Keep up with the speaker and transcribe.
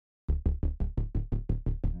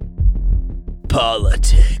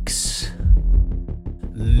Politics.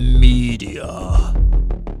 Media.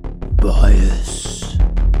 Bias.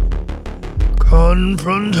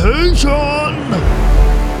 Confrontation.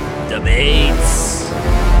 Debates.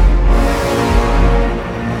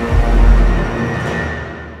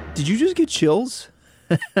 Did you just get chills?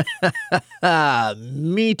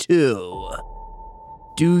 Me too.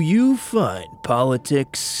 Do you find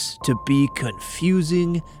politics to be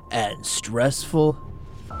confusing and stressful?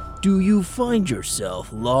 Do you find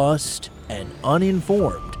yourself lost and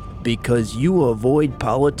uninformed because you avoid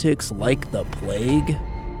politics like the plague?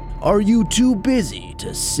 Are you too busy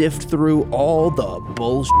to sift through all the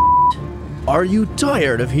bullshit? Are you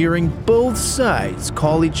tired of hearing both sides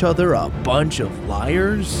call each other a bunch of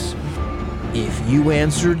liars? If you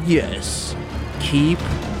answered yes, keep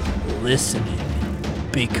listening,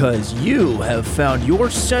 because you have found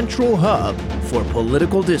your central hub for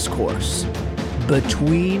political discourse,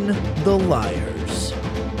 Between the Liars.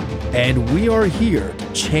 And we are here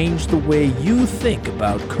to change the way you think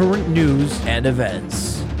about current news and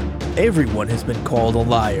events. Everyone has been called a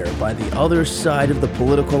liar by the other side of the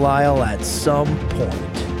political aisle at some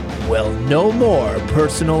point. Well, no more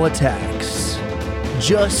personal attacks.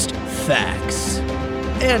 Just facts.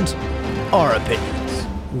 And our opinions.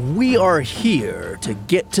 We are here to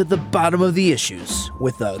get to the bottom of the issues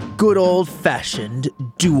with a good old-fashioned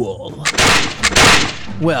duel.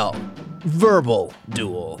 Well, verbal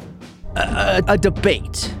duel. A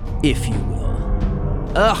debate, if you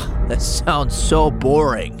will. Ugh, that sounds so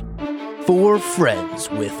boring. Four friends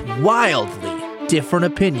with wildly different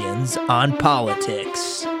opinions on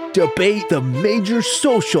politics debate the major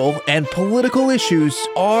social and political issues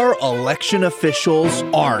our election officials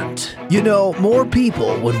aren't. You know, more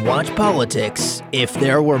people would watch politics if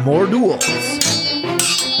there were more duels.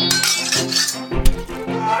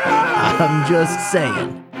 I'm just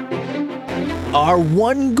saying. Our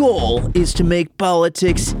one goal is to make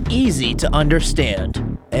politics easy to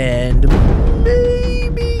understand and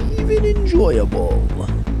maybe even enjoyable.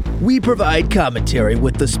 We provide commentary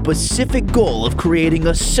with the specific goal of creating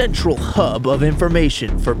a central hub of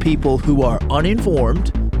information for people who are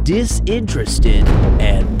uninformed, disinterested,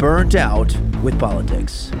 and burnt out with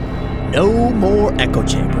politics. No more echo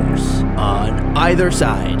chambers on either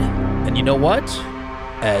side. And you know what?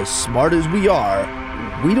 As smart as we are,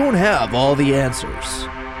 we don't have all the answers,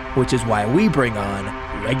 which is why we bring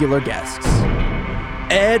on regular guests.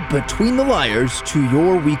 Add Between the Liars to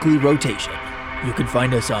your weekly rotation. You can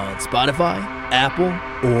find us on Spotify, Apple,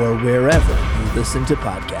 or wherever you listen to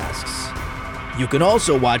podcasts. You can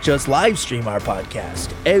also watch us live stream our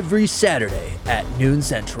podcast every Saturday at noon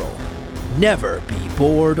Central. Never be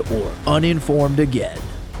bored or uninformed again.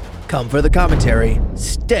 Come for the commentary,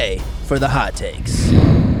 stay for the hot takes.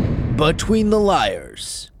 Between the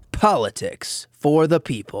Liars, politics for the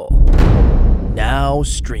people. Now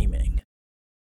streaming.